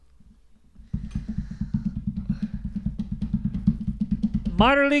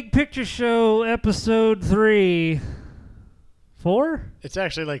Minor League Picture Show, episode 3. 4? It's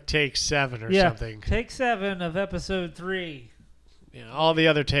actually like take 7 or something. Take 7 of episode 3. Yeah, all the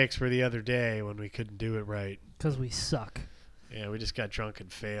other takes were the other day when we couldn't do it right. Because we suck. Yeah, we just got drunk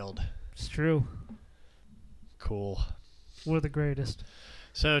and failed. It's true. Cool. We're the greatest.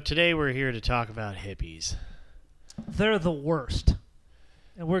 So today we're here to talk about hippies. They're the worst.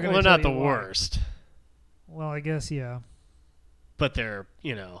 And we're going to Well, tell not the you why. worst. Well, I guess, yeah. But they're,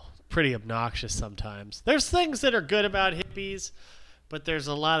 pretty obnoxious sometimes. There's things that are good about hippies, but there's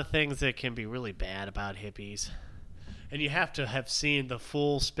a lot of things that can be really bad about hippies. And you have to have seen the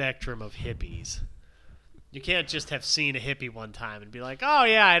full spectrum of hippies. You can't just have seen a hippie one time and be like, oh,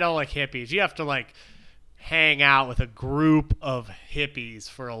 yeah, I don't like hippies. You have to, hang out with a group of hippies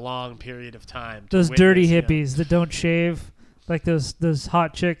for a long period of time. Those dirty hippies that don't shave. Like those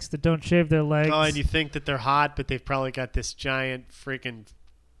hot chicks that don't shave their legs. Oh, and you think that they're hot, but they've probably got this giant freaking,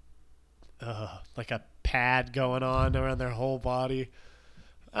 like a pad going on around their whole body.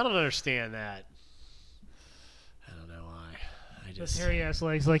 I don't understand that. I don't know why. Those hairy ass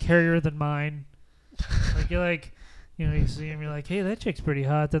legs, like hairier than mine. You see them, you're like, hey, that chick's pretty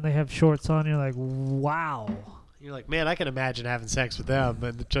hot. Then they have shorts on, you're like, wow. You're like, man, I can imagine having sex with them,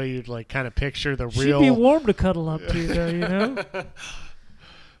 and until you kind of picture the She'd real. be warm to cuddle up to, though,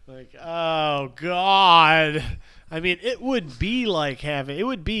 Like, oh God. I mean, it would be it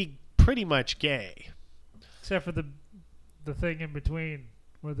would be pretty much gay. Except for the thing in between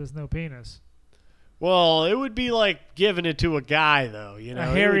where there's no penis. Well, it would be like giving it to a guy, though. It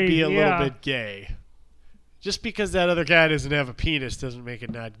would be a little bit gay. Just because that other guy doesn't have a penis doesn't make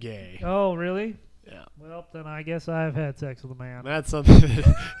it not gay. Oh, really? Yeah. Well, then I guess I've had sex with a man. That's something.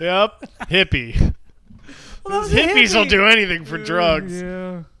 Yep. Hippie. Well, Those hippies will do anything for drugs.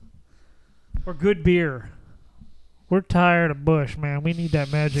 Yeah. Or good beer. We're tired of Bush, man. We need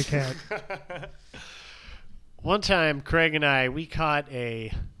that magic hat. One time, Craig and I, we caught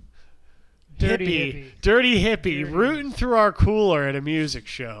a Dirty hippie rooting through our cooler at a music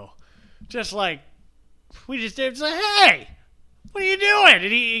show. Just like, we just did, like, hey, what are you doing?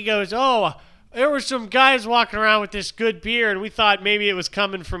 And he goes, oh, there were some guys walking around with this good beer, and we thought maybe it was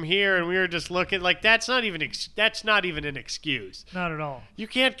coming from here, and we were just looking. Like, that's not even an excuse. Not at all. You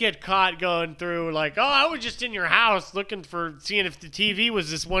can't get caught going through like, oh, I was just in your house seeing if the TV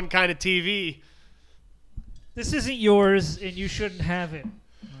was this one kind of TV. This isn't yours, and you shouldn't have it.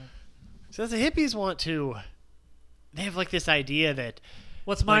 So the hippies they have this idea that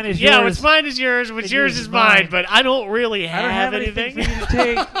what's mine is yours. Yeah, what's mine is yours. What's yours is mine. But I don't really have anything for you to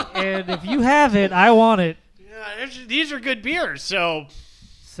take. And if you have it, I want it. Yeah, these are good beers. So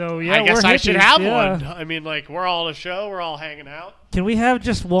yeah, I guess we're I hippies, should have yeah. one. I mean, we're all at a show. We're all hanging out. Can we have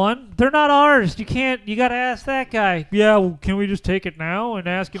just one? They're not ours. You can't. You got to ask that guy. Yeah, well, can we just take it now and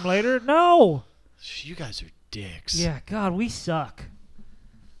ask him later? No. You guys are dicks. Yeah, God, we suck.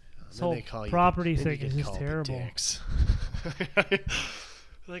 This whole property thing is just terrible.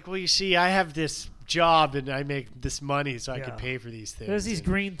 Well, you see, I have this job and I make this money so I can pay for these things. There's these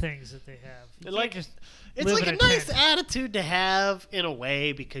green things that they have. It's like a nice attitude to have in a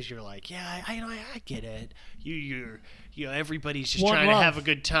way because you're like, yeah, I get it. Everybody's just trying to have a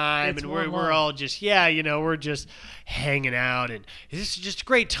good time, and we're all just we're just hanging out, and this is just a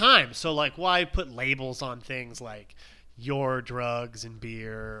great time. So why put labels on things like your drugs and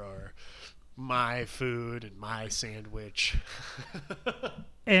beer or my food and my sandwich?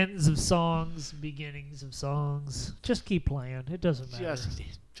 Ends of songs, beginnings of songs. Just keep playing. It doesn't matter.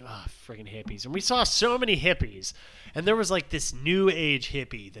 Friggin' hippies. And we saw so many hippies. And there was this new age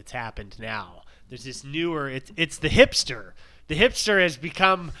hippie that's happened now. There's this newer, it's the hipster. The hipster has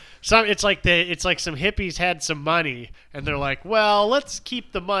become it's like some hippies had some money and they're like, well, let's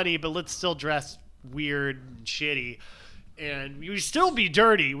keep the money, but let's still dress weird and shitty. And we still be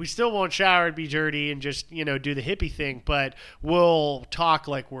dirty. We still won't shower and be dirty and just, do the hippie thing, but we'll talk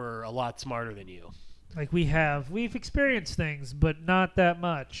like we're a lot smarter than you. We've experienced things, but not that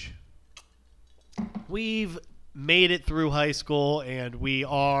much. We've made it through high school, and we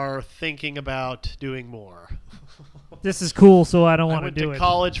are thinking about doing more. This is cool, so I don't want to do it. I went to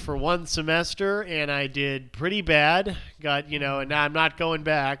college for one semester, and I did pretty bad. And now I'm not going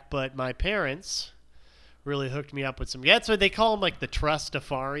back, but my parents really hooked me up with some. Yeah, that's what they call them, the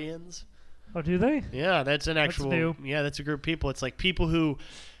Trustafarians. Oh, do they? Yeah, that's an actual. That's new. Yeah, that's a group of people. It's like people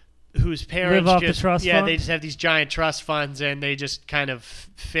whose parents live off the trust fund? they just have these giant trust funds, and they just kind of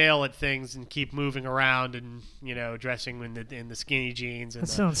fail at things and keep moving around and dressing in the skinny jeans and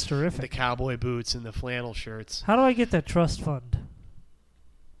sounds terrific. The cowboy boots and the flannel shirts. How do I get that trust fund?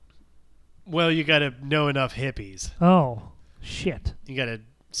 Well, you got to know enough hippies. Oh. Shit. You got to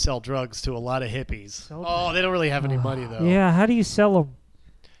sell drugs to a lot of hippies. Sell They don't really have any money though. Yeah, how do you sell them?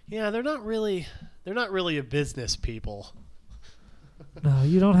 Yeah, they're not really a business people. No,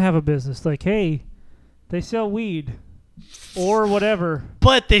 you don't have a business. Like, hey, they sell weed or whatever.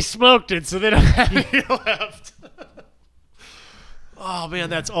 But they smoked it, so they don't have any left. Oh man,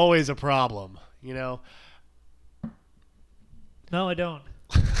 that's always a problem, you know. No, I don't.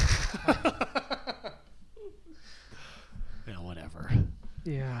 Yeah, whatever.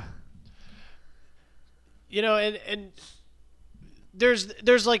 Yeah. You know, and there's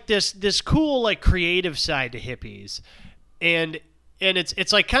like this cool like creative side to hippies, and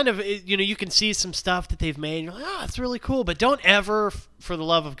it's like kind of, you know, you can see some stuff that they've made and you're like, oh, it's really cool, but don't ever, for the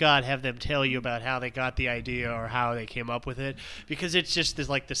love of God, have them tell you about how they got the idea or how they came up with it, because it's just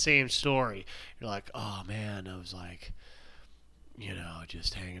like the same story. You're like, oh man, I was like, you know,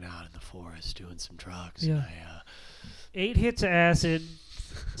 just hanging out in the forest doing some drugs. Yeah. And I 8 hits of acid,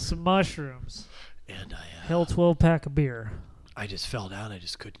 some mushrooms, and I hell 12-pack of beer. I just fell down. I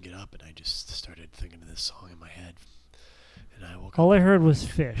just couldn't get up, and I just started thinking of this song in my head. And I woke All up. I heard was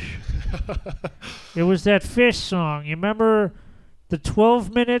fish. It was that fish song. You remember the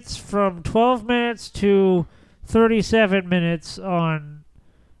 12 minutes from 12 minutes to 37 minutes on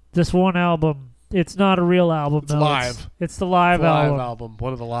this one album? It's not a real album, It's though. live. It's the live album.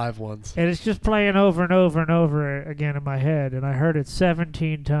 One of the live ones. And it's just playing over and over and over again in my head, and I heard it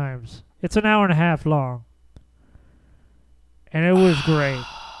 17 times. It's an hour and a half long. And it was great.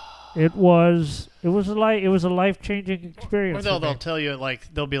 It was a life-changing experience. Or for me. they'll tell you,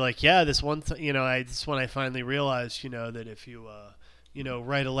 like, they'll be like, yeah, this one, you know, this one I finally realized, you know, that if you, you know,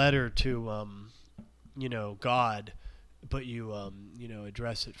 write a letter to, you know, God, but you, you know,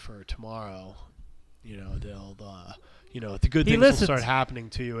 address it for tomorrow, you know, they'll, you know, the good He things listens. will start happening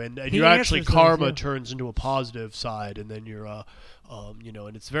to you, and He you actually answers those, karma yeah. turns into a positive side, and then you're, you know,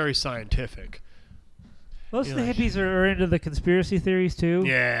 and it's very scientific. Most of the You're like- hippies are into the conspiracy theories too.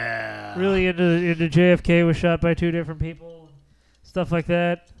 Yeah. Really into JFK was shot by 2 different people, stuff like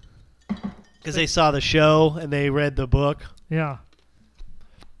that. Because they saw the show and they read the book. Yeah.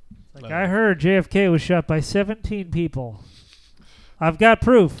 Like I heard JFK was shot by 17 people. I've got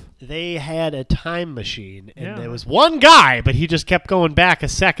proof. They had a time machine, and Yeah. there was one guy, but he just kept going back a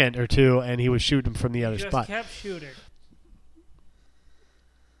second or two, and he was shooting from the other Just spot. kept shooting.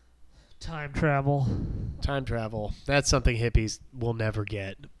 Time travel. Time travel. That's something hippies will never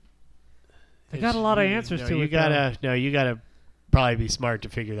get. They got a lot of answers to you it. gotta, no, you gotta probably be smart to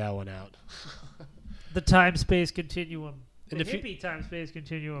figure that one out. The time-space continuum. The And if you- hippie time-space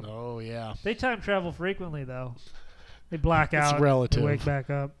continuum. Oh, yeah. They time travel frequently, though. They black It's out. relative. They wake back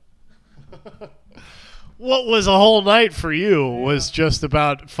up. What was a whole night for you was just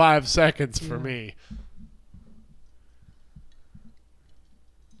about 5 seconds for Yeah. me.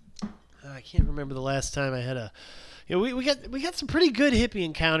 I can't remember the last time I had a. You know, we got some pretty good hippie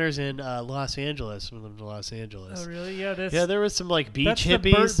encounters in Los Angeles. When we lived in Los Angeles. Oh, really? Yeah, that's, Yeah, there was some like beach that's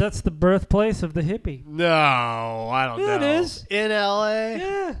hippies. that's the birthplace of the hippie. No, I don't Yeah, know. it is. In L.A.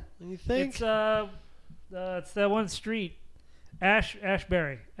 Yeah. You think? It's that one street,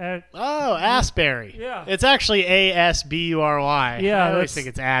 Ashbury. Oh, Asbury. Yeah. It's actually Asbury. Yeah, I always that's- think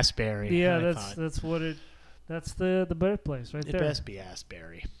it's Asbury. Yeah, I that's thought. that's what it. That's the birthplace right It there. best be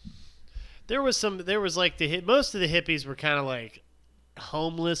Asbury. There was like most of the hippies were kind of like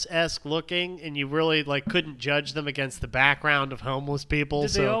homeless-esque looking, and you really like couldn't judge them against the background of homeless people.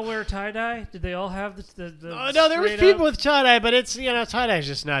 Did so they all wear tie dye? Did they all have the no, there was straight people up- with tie-dye, but it's, you know, tie-dye's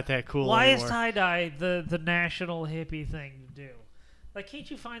just not that cool Why anymore. is tie dye the national hippie thing to do? Like,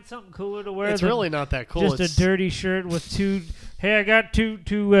 can't you find something cooler to wear? It's than really not that cool. just It's, a dirty shirt with 2. Hey, I got two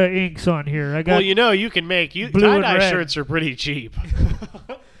inks on here. I got well, you know, you can make blue and tie-dye red. shirts are pretty cheap.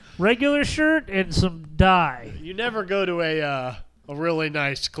 regular shirt and some dye. You never go to a really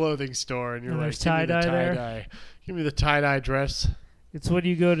nice clothing store and you're And like, there's give me the tie-dye there? tie-dye. Give me the tie-dye dress. It's when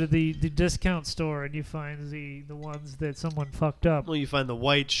you go to the discount store and you find the ones that someone fucked up. Well, you find the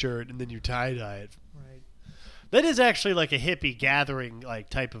white shirt and then you tie-dye it. Right. That is actually like a hippie gathering like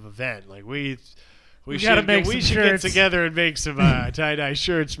type of event. Like we gotta should make we some should shirts. get together and make some tie-dye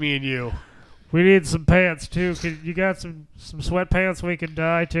shirts, me and you. We need some pants too. You got some sweatpants we can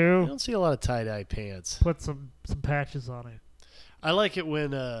dye I too? don't see a lot of tie-dye pants. Put some patches on it. I like it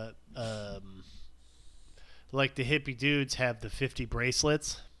when like the hippie dudes have the 50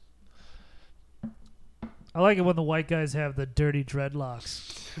 bracelets. I like it when the white guys have the dirty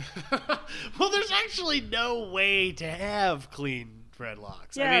dreadlocks. Well, there's actually no way to have clean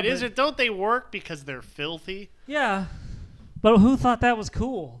dreadlocks. Yeah, I mean, but- don't they work because they're filthy? Yeah, but who thought that was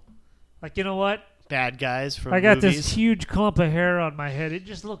cool? Like, you know what? bad guys from I got movies. this huge clump of hair on my head. It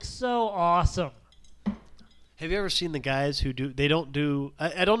just looks so awesome. Have you ever seen the guys who do? They don't do.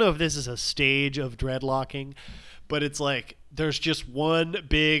 I don't know if this is a stage of dreadlocking, but it's like there's just one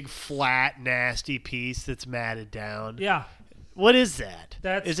big flat nasty piece that's matted down. Yeah. What is that?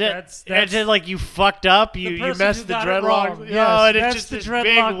 That's is it like you fucked up? You person messed who the got it dreadlocks? wrong. No, Yes, and it's that's just the this dreadlock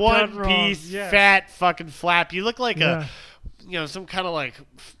big done one wrong. piece Yes. fat fucking flap. You look like Yeah. some kind of like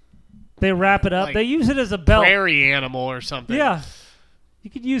They wrap it up. Like They use it as a belt. prairie animal or something. Yeah. You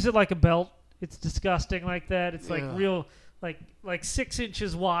could use it like a belt. It's disgusting like that. It's like Yeah. real, like 6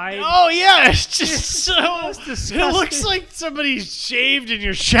 inches wide. Oh yeah, it's just so. It's It disgusting. looks like somebody shaved in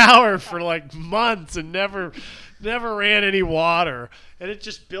your shower for like months and never ran any water, and it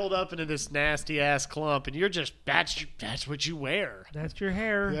just built up into this nasty ass clump. And you're just that's what you wear. That's your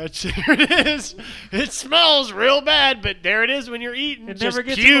hair. That's there it is. It smells real bad, but there it is when you're eating. It just never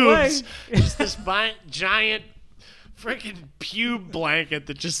gets in the way. pubes. It's this giant freaking pube blanket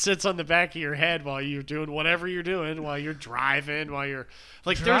that just sits on the back of your head while you're doing whatever you're doing, while you're driving, while you're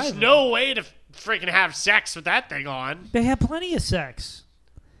like, there's Driving. no way to freaking have sex with that thing on. They have plenty of sex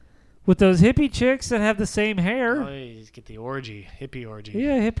with those hippie chicks that have the same hair. Oh, you just get the hippie orgy.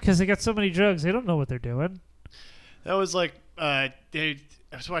 Yeah, because they got so many drugs. They don't know what they're doing. That was like, I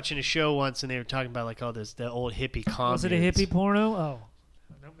was watching a show once and they were talking about like all the old hippie communes. Was it a hippie porno? Oh,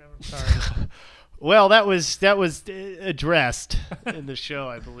 nope, never. Sorry. Well, that was addressed in the show,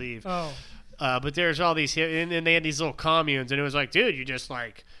 I believe. Oh, But there's all these, and they had these little communes, and it was like, dude, you just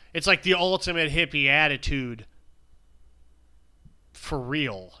like, it's like the ultimate hippie attitude for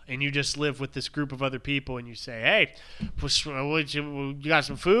real. And you just live with this group of other people, and you say, hey, you got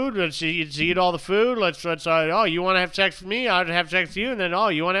some food? Let's eat all the food. Let's oh, you want to have sex with me? I'll have sex with you. And then, oh,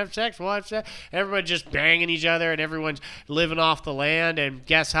 you want to have sex? We'll have sex. Everyone just banging each other, and everyone's living off the land. And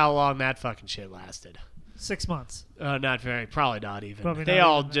guess how long that fucking shit lasted? 6 months. Not very. Probably not even. Probably They not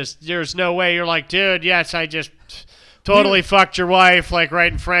all even. just. There's no way. You're like, dude. Yes, I just totally fucked your wife like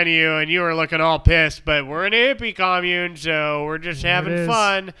right in front of you, and you were looking all pissed. But we're in a hippie commune, so we're just There it having is.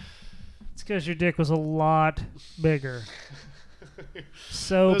 fun. It's because your dick was a lot bigger.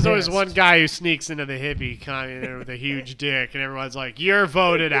 So There's always pissed. one guy who sneaks into the hippie commune there with a huge dick, and everyone's like, "You're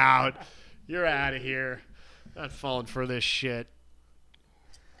voted out. You're out of here. Not falling for this shit."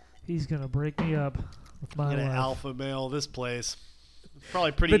 He's gonna break me up with my I'm gonna life. alpha male this place. It's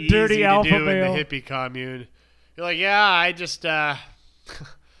probably pretty The easy dirty to alpha do male. in the hippie commune. You're like, yeah, I just Well,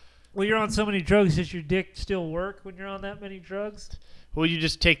 you're on so many drugs. Does your dick still work when you're on that many drugs? well, you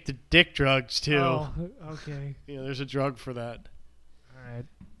just take the dick drugs too. Oh, okay. You know, there's a drug for that. All right.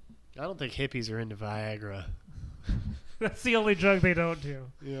 I don't think hippies are into Viagra. That's the only drug they don't do.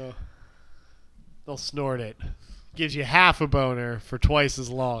 Yeah. They'll snort it. Gives you half a boner for twice as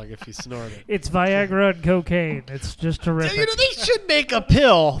long if you snort it. It's Viagra and cocaine. It's just terrific. You know, they should make a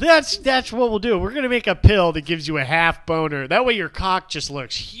pill. That's what we'll do. We're going to make a pill that gives you a half boner. That way your cock just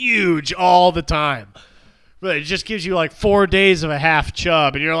looks huge all the time. But it just gives you like 4 days of a half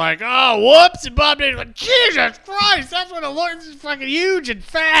chub. And you're like, oh, whoops. And Bob Dave's like, Jesus Christ. That's what it looks. It's fucking huge and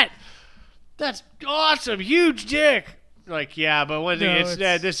fat. That's awesome. Huge dick. Like, yeah, but when No,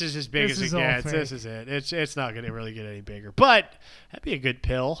 this is as big this as is it all gets. fake. This is it. It's not going to really get any bigger. But that'd be a good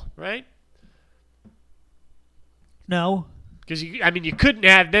pill, right? No. Because you couldn't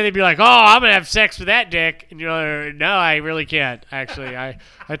have. Then they'd be like, "Oh, I'm gonna have sex with that dick," and you're like, "No, I really can't. Actually,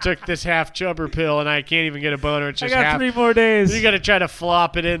 I took this half chubber pill, and I can't even get a boner. It's I just got half. 3 more days. You got to try to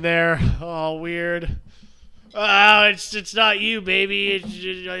flop it in there. All weird. Oh, it's not you, baby. It's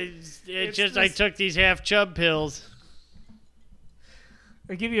just I this- took these half chub pills.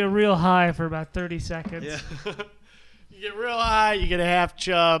 I give you a real high for about 30 seconds. You get real high, you get a half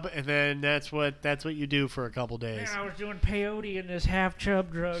chub, and then that's what you do for a couple days. Man, I was doing peyote in this half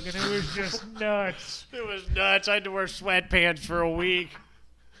chub drug, and it was just nuts. It was nuts. I had to wear sweatpants for a week.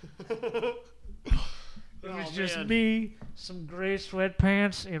 It was just man. me, some gray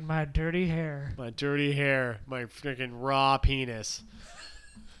sweatpants, and my dirty hair. My dirty hair, my freaking raw penis.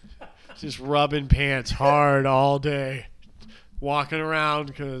 Just rubbing pants hard all day. Walking around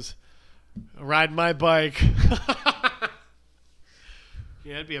because riding my bike.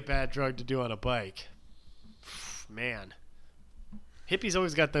 Yeah, it'd be a bad drug to do on a bike. Man. Hippies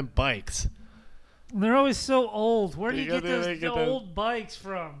always got them bikes. They're always so old. Where do They you got get the- those they get the- old bikes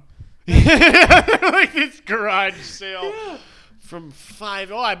from? Like this garage sale from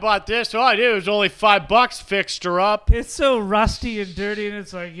 $5. Oh, I bought this. Oh, I did. It was only $5. Fixed her up. It's so rusty and dirty, and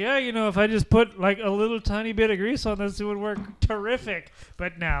it's like, yeah, if I just put like a little tiny bit of grease on this, it would work terrific.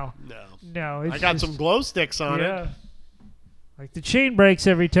 But no, it's I got just, some glow sticks on it. yeah. Like the chain breaks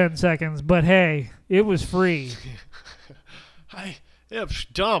every 10 seconds, but hey, It was free.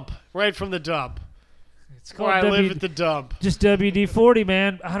 Dump. Right from the dump. It's Where called I live at the dump. just WD-40,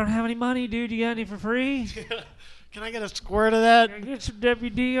 man. I don't have any money, dude. You got any for free? Can I get a squirt of that? Can I get some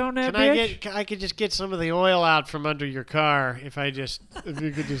WD on that, I could just get some of the oil out from under your car if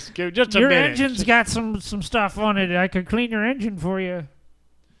you could just give just a Your minute. engine's got some stuff on it. I could clean your engine for you.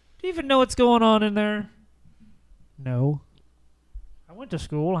 Do you even know what's going on in there? No. I went to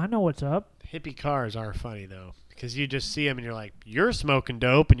school. I know what's up. Hippie cars are funny though, because you just see them and you're like, you're smoking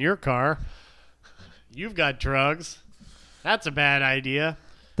dope in your car. You've got drugs. That's a bad idea.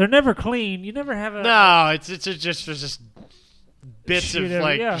 They're never clean. You never have a... No, it's just bits Shit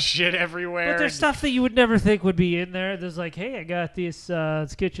of shit everywhere. But there's stuff that you would never think would be in there. There's like, hey, I got this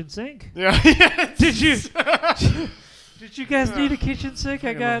kitchen sink. Yeah. Did you? Did you guys need a kitchen sink?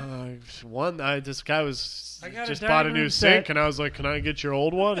 I got one. This guy was got just a bought a dining new room sink, set. and I was like, "Can I get your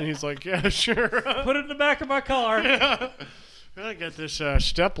old one?" And he's like, "Yeah, sure." put it in the back of my car. Yeah. I got this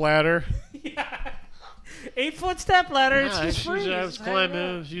step ladder. Yeah. 8-foot step ladder. It's Yeah, just free. I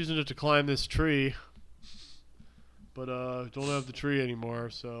was using it to climb this tree, but don't have the tree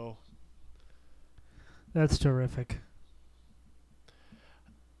anymore. So That's terrific.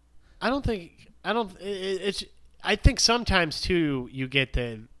 I think sometimes too you get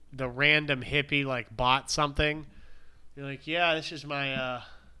the random hippie like bought something. You're like, yeah, this is my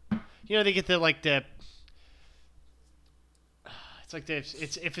they get it's like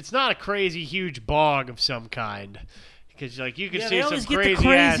if it's not a crazy huge bog of some kind, because like you can see some crazy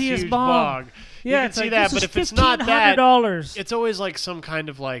ass huge bog. Yeah, you can see that, but if it's not that, it's always like some kind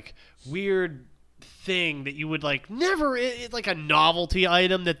of like weird thing that you would like never like a novelty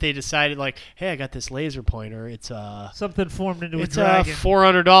item that they decided like, hey, I got this laser pointer. It's something formed into a it's dragon. a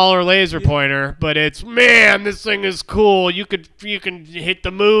 $400 laser pointer, but it's this thing is cool. You can hit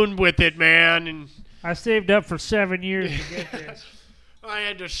the moon with it, man. And I saved up for 7 years to get this. I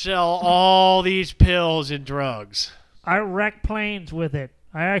had to sell all these pills and drugs. I wreck planes with it.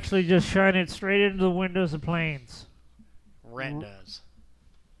 I actually just shine it straight into the windows of planes. Retinas.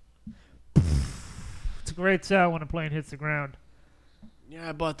 It's a great sound when a plane hits the ground. Yeah,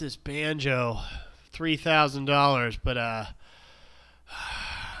 I bought this banjo, $3,000, but I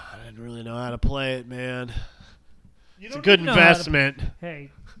didn't really know how to play it, man. It's a good investment. Hey,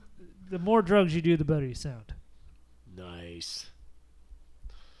 the more drugs you do, the better you sound. Nice.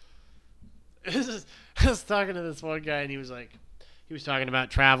 I was talking to this one guy, and he was talking about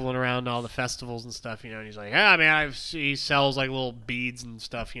traveling around all the festivals and stuff, and he's like, yeah, man, he sells like little beads and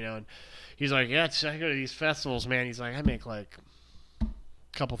stuff, and he's like, yeah, I go to these festivals, man. He's like, I make like a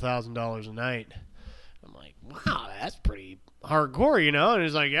couple $1,000s a night. I'm like, wow, that's pretty hardcore, and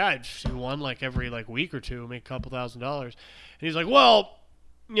he's like, yeah, I do one like every like week or two, make a couple $1,000s. And he's like, well,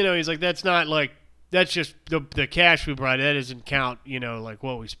 he's like, that's not like, that's just the cash we brought. That doesn't count, like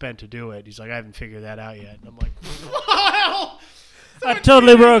what we spent to do it. He's like, I haven't figured that out yet. And I'm like, well, I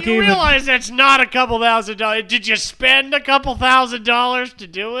totally broke you even. You realize that's not a couple $1,000s. Did you spend a couple $1,000s to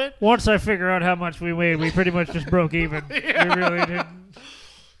do it? Once I figure out how much we made, we pretty much just broke even. Yeah. We really didn't.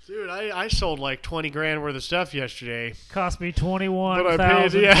 Dude, I sold like 20 grand worth of stuff yesterday. Cost me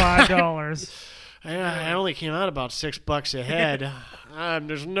 $21,005. I only came out about $6 a head.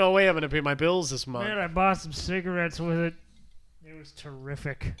 There's no way I'm going to pay my bills this month. Man, I bought some cigarettes with it. It was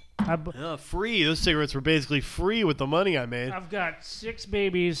terrific. Free. Those cigarettes were basically free with the money I made. I've got 6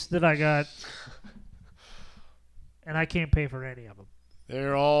 babies that I got, and I can't pay for any of them.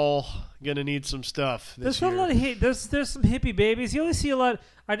 They're all going to need some stuff this year. A lot of there's some hippie babies. You always see a lot.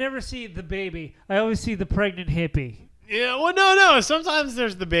 I never see the baby. I always see the pregnant hippie. Yeah, well, no. Sometimes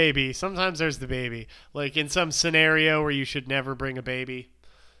there's the baby. Like in some scenario where you should never bring a baby.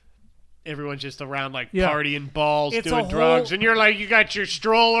 Everyone's just around like partying balls, doing drugs, and you're like, you got your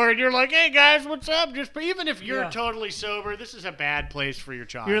stroller, and you're like, hey guys, what's up? Even if you're totally sober, this is a bad place for your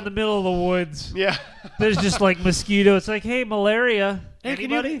child. You're in the middle of the woods. Yeah. There's just like mosquitoes. It's like, hey, malaria. Hey,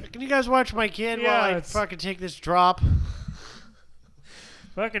 anybody? Can you guys watch my kid while I fucking take this drop?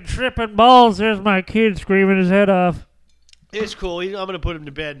 Fucking tripping balls. There's my kid screaming his head off. It's cool. I'm going to put him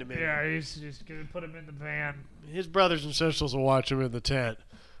to bed in a minute. Yeah, he's just going to put him in the van. His brothers and sisters will watch him in the tent.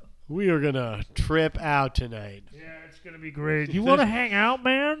 We are going to trip out tonight. Yeah, it's going to be great. You want to hang out,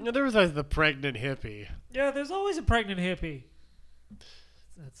 man? There was the pregnant hippie. Yeah, there's always a pregnant hippie.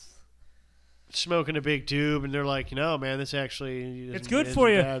 That's smoking a big tube, and they're like, man, this actually it's good for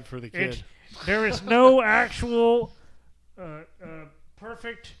you. Bad for the kid. There is no actual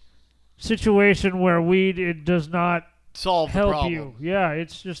perfect situation where weed does not solve the help problem. You. Yeah,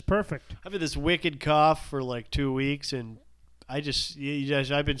 it's just perfect. I've had this wicked cough for like 2 weeks, and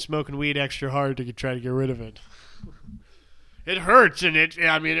I've been smoking weed extra hard to try to get rid of it. It hurts, and it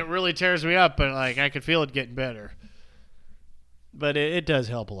really tears me up, but like I could feel it getting better. But it does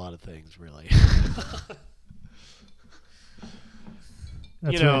help a lot of things, really.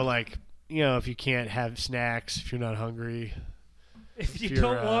 That's right. If you can't have snacks, if you're not hungry. If you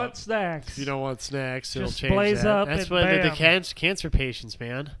don't want snacks. If you don't want snacks, it'll just change blaze that. up That's and why the bam. cancer patients,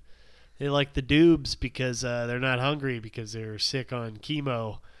 man. They like the doobs because they're not hungry because they're sick on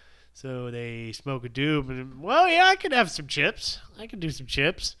chemo. So they smoke a doob and, well, yeah, I could have some chips. I can do some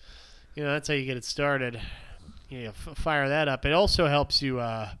chips. That's how you get it started. Yeah, fire that up. It also helps you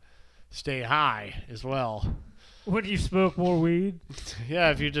stay high as well. When you smoke more weed? Yeah,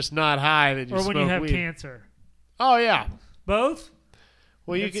 if you're just not high, then you or smoke when you have weed. cancer? Oh, yeah. Both?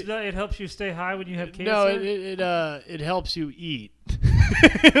 Well, it helps you stay high when you have cancer? No, it helps you eat.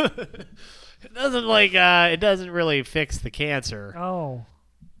 It doesn't really fix the cancer. Oh.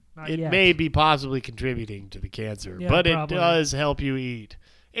 Not It yet. may be possibly contributing to the cancer, Yeah, but probably. it does help you eat.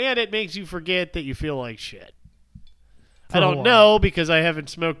 And it makes you forget that you feel like shit. I For a don't while. know because I haven't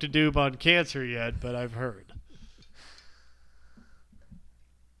smoked a doob on cancer yet, but I've heard.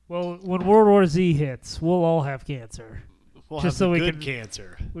 Well, when World War Z hits, we'll all have cancer. We'll Just have so the we good can-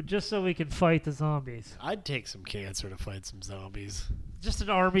 cancer. Just so we can fight the zombies. I'd take some cancer to fight some zombies. Just an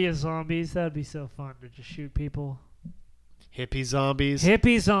army of zombies. That'd be so fun to just shoot people. Hippie zombies.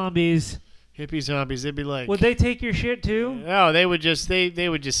 Hippie zombies. Hippie zombies. They'd be like, Would they take your shit too? no, they would just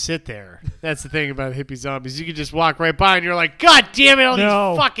sit there. That's the thing about hippie zombies. You could just walk right by and you're like, God damn it, all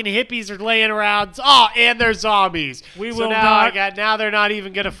No. these fucking hippies are laying around. Oh, and they're zombies. We so will now not- now they're not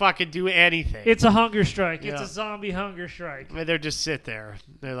even gonna fucking do anything. It's a hunger strike. It's Yeah. a zombie hunger strike. They're just sit there.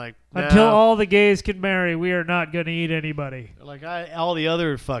 They're like, no. Until all the gays can marry, we are not going to eat anybody. Like all the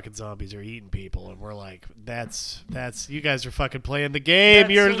other fucking zombies are eating people, and we're like, that's you guys are fucking playing the game.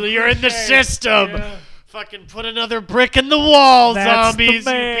 That's You're so you're in the cliche. system. Yeah. Fucking put another brick in the wall, That's the zombies,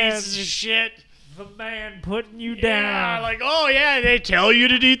 you man. pieces of shit. The man putting you Yeah, down. like, oh yeah, they tell you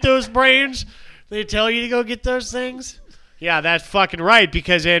to eat those brains. They tell you to go get those things. Yeah, that's fucking right.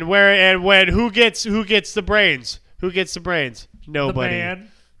 Because who gets the brains? Who gets the brains? the Nobody. man.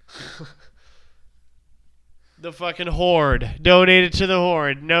 The fucking horde. Donate it to the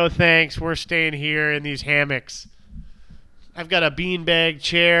horde. No thanks. We're staying here in these hammocks. I've got a beanbag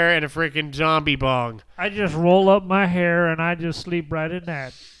chair and a freaking zombie bong. I just roll up my hair and I just sleep right in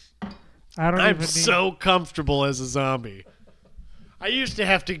that. I don't I'm even need... so comfortable as a zombie. I used to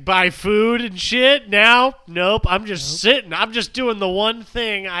have to buy food and shit. Now, nope. I'm just sitting. I'm just doing the one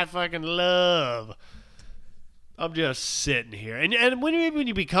thing I fucking love. I'm just sitting here. And when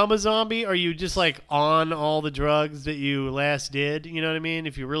you become a zombie, are you just like on all the drugs that you last did? You know what I mean?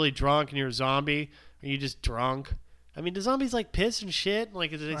 If you're really drunk and you're a zombie, are you just drunk? I mean, do zombies like piss and shit? Like,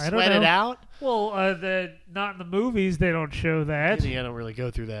 do they I don't sweat it know. out? Well, not in the movies. They don't show that. Yeah, I don't really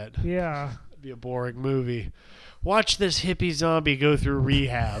go through that. Yeah. It'd be a boring movie. Watch this hippie zombie go through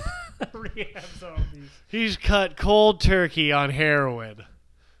rehab. Rehab zombies. He's cut cold turkey on heroin.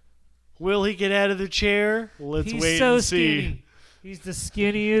 Will he get out of the chair? Let's He's wait so and see. skinny. He's the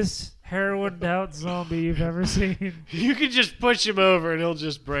skinniest heroined out zombie you've ever seen. You could just push him over and he'll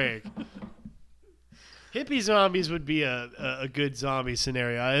just break. Hippie zombies would be a good zombie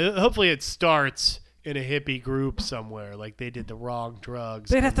scenario. Hopefully it starts in a hippie group somewhere, like they did the wrong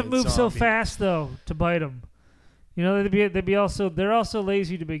drugs. They'd have to and then move so zombie. fast though to bite them. You know, they're also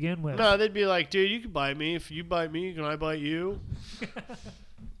lazy to begin with. No, they'd be like, dude, you can bite me. If you bite me, can I bite you?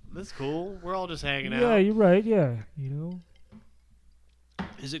 That's cool. We're all just hanging Yeah, out. you're right. Yeah, you know.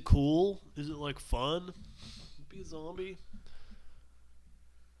 Is it cool? Is it like fun? Be a zombie?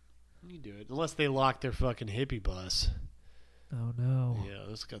 You do it. Unless they lock their fucking hippie bus. Oh no. Yeah,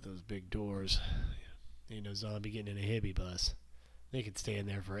 it's got those big doors. Ain't no zombie getting in a hippie bus. They could stay in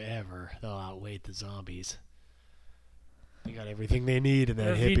there forever. They'll outweight the zombies. They got everything they need in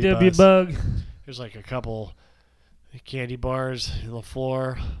that hippie FVW bus. bug. There's like a couple candy bars on the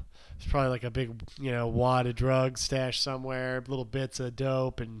floor. There's probably like a big, wad of drugs stashed somewhere. Little bits of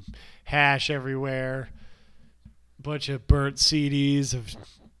dope and hash everywhere. Bunch of burnt CDs of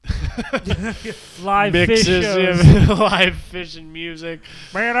Live mixes, fish shows. live fishing music.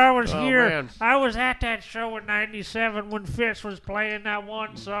 Man, I was Oh, here. man. I was at that show in '97 when Fish was playing that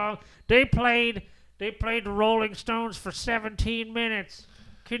one song. They played the Rolling Stones for 17 minutes.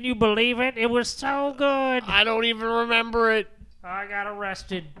 Can you believe it? It was so good. I don't even remember it. I got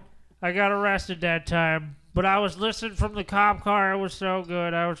arrested. I got arrested that time. But I was listening from the cop car. It was so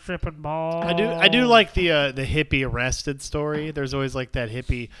good. I was tripping balls. I do like the hippie arrested story. There's always like that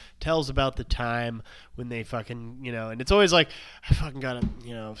hippie tells about the time when they fucking, and it's always like, I fucking got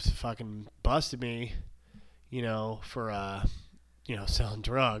him, fucking busted me, for selling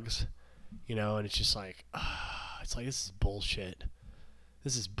drugs, and it's just like, it's like, this is bullshit.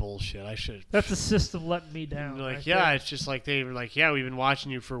 This is bullshit. I should. That's the system letting me down. Like, yeah, it's just like they were like, yeah, we've been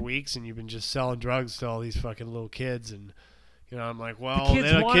watching you for weeks, and you've been just selling drugs to all these fucking little kids, and I'm like, well, kids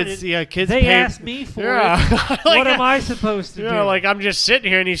kids. They asked me for it. Like, what am I supposed to do? Like I'm just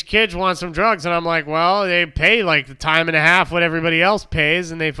sitting here, and these kids want some drugs, and I'm like, well, they pay like the time and a half what everybody else pays,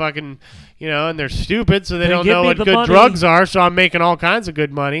 and they fucking. And they're stupid, so they don't know what good drugs are, so I'm making all kinds of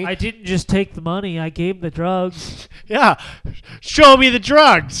good money. I didn't just take the money. I gave the drugs. Yeah. Show me the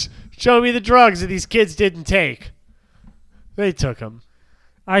drugs. Show me the drugs that these kids didn't take. They took them.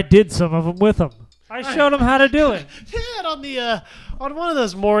 I did some of them with them. I showed them how to do it. They had on one of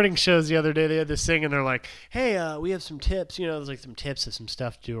those morning shows the other day, they had this thing, and they're like, hey, we have some tips. There's like some tips of some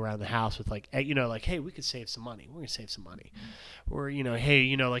stuff to do around the house with like, like, hey, we could save some money. We're going to save some money. Or,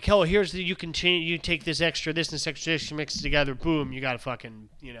 hey, like, oh, here's you can change, you take this extra, this and this extra, you mix it together, boom, you got a fucking,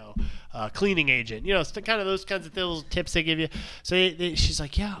 cleaning agent. It's kind of those kinds of little tips they give you. So she's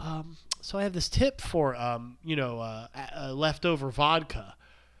like, yeah, so I have this tip for, leftover vodka.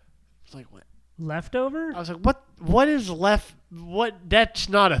 It's like, what? Leftover? I was like, what is left? What? That's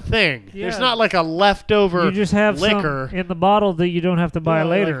not a thing. Yeah. There's not like a leftover You just have liquor some in the bottle that you don't have to buy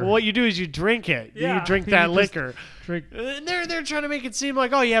later. Like, what you do is you drink it. Yeah, you drink that liquor. Drink. And they're trying to make it seem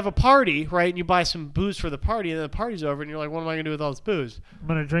like, oh, you have a party, right? And you buy some booze for the party, and then the party's over, and you're like, what am I going to do with all this booze? I'm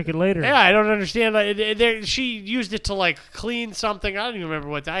going to drink it later. Yeah, I don't understand. She used it to, like, clean something. I don't even remember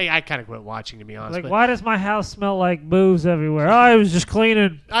what. I kind of quit watching, to be honest. Like, why does my house smell like booze everywhere? Oh, I was just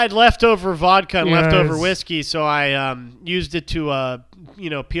cleaning. I had leftover vodka and leftover whiskey, so I used it to,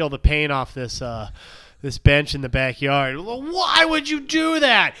 peel the paint off this bench in the backyard. Well, why would you do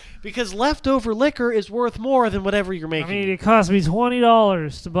that? Because leftover liquor is worth more than whatever you're making. I mean, it cost me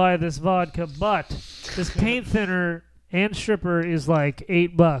 $20 to buy this vodka, but this paint thinner and stripper is like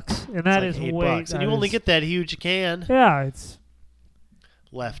 $8, and that is like way. $8, and you only get that huge can. Yeah, it's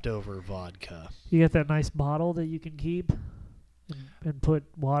leftover vodka. You get that nice bottle that you can keep and put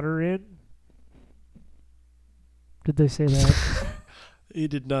water in. Did they say that? He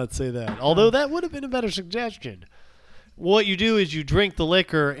did not say that. Although that would have been a better suggestion. What you do is you drink the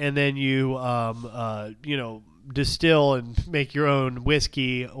liquor and then you, distill and make your own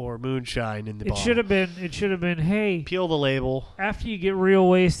whiskey or moonshine in the bottle. It should have been. Hey, peel the label. After you get real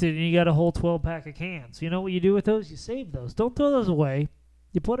wasted and you got a whole 12-pack of cans, you know what you do with those? You save those. Don't throw those away.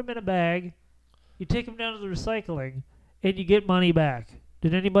 You put them in a bag. You take them down to the recycling, and you get money back.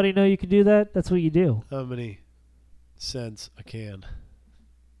 Did anybody know you could do that? That's what you do. How many cents a can?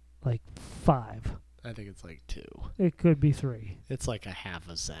 Like 5. I think it's like 2. It could be 3. It's like a half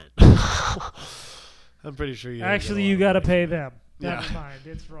a cent. I'm pretty sure you. Actually, you got to pay them. Yeah. Never mind.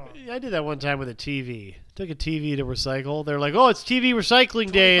 It's wrong. I did that one time with a TV. Took a TV to recycle. They're like, "Oh, it's TV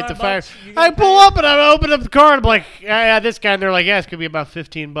recycling day at the fire." I pull up and I open up the car and I'm like, "Yeah, this guy." And they're like, "Yeah, it's gonna be about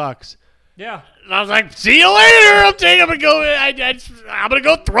 $15." Yeah. And I was like, "See you later." I'm taking. I'm gonna go. I'm gonna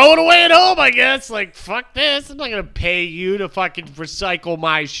go throw it away at home. I guess. Like, fuck this. I'm not gonna pay you to fucking recycle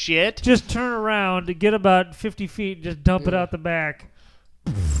my shit. Just turn around, get about 50 feet, and just dump it out the back.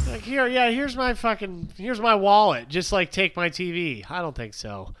 Like here's my wallet. Just like take my TV. I don't think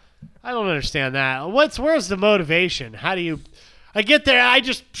so. I don't understand that. Where's the motivation? How do you? I get there. I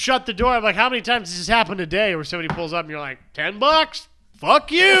just shut the door. I'm like, how many times has this happened today? Where somebody pulls up and you're like, $10.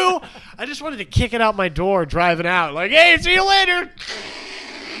 Fuck you. I just wanted to kick it out my door driving out. Like, hey, see you later.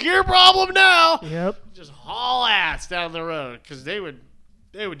 Your problem now. Yep. Just haul ass down the road because they would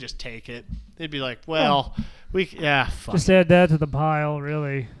just take it. They'd be like, well. Fuck. Just add that to the pile,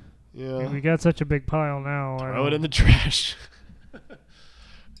 really. Yeah. I mean, we got such a big pile now. Throw it in the trash.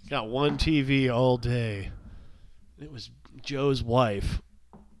 Got one TV all day. It was Joe's wife.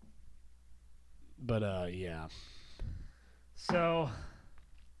 But, yeah. So,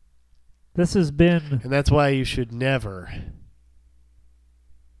 this has been... And that's why you should never...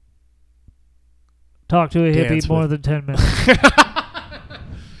 talk to a hippie more than 10 minutes.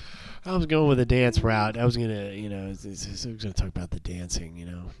 I was going with a dance route. I was going to talk about the dancing,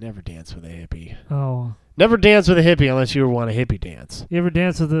 Never dance with a hippie. Oh. Never dance with a hippie unless you want a hippie dance. You ever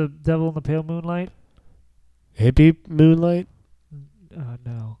dance with the devil in the pale moonlight? Hippie moonlight?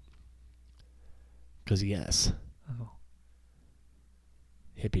 No. Because yes. Oh.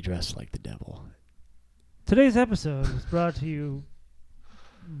 Hippie dressed like the devil. Today's episode was brought to you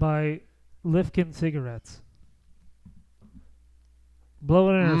by Lifkin cigarettes. Blow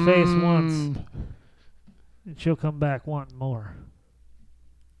it in her face once, and she'll come back wanting more.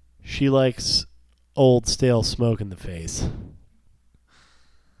 She likes old stale smoke in the face.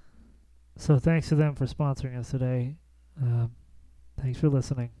 So thanks to them for sponsoring us today. Thanks for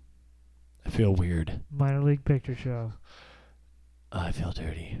listening. I feel weird. Minor League Picture Show. I feel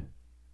dirty.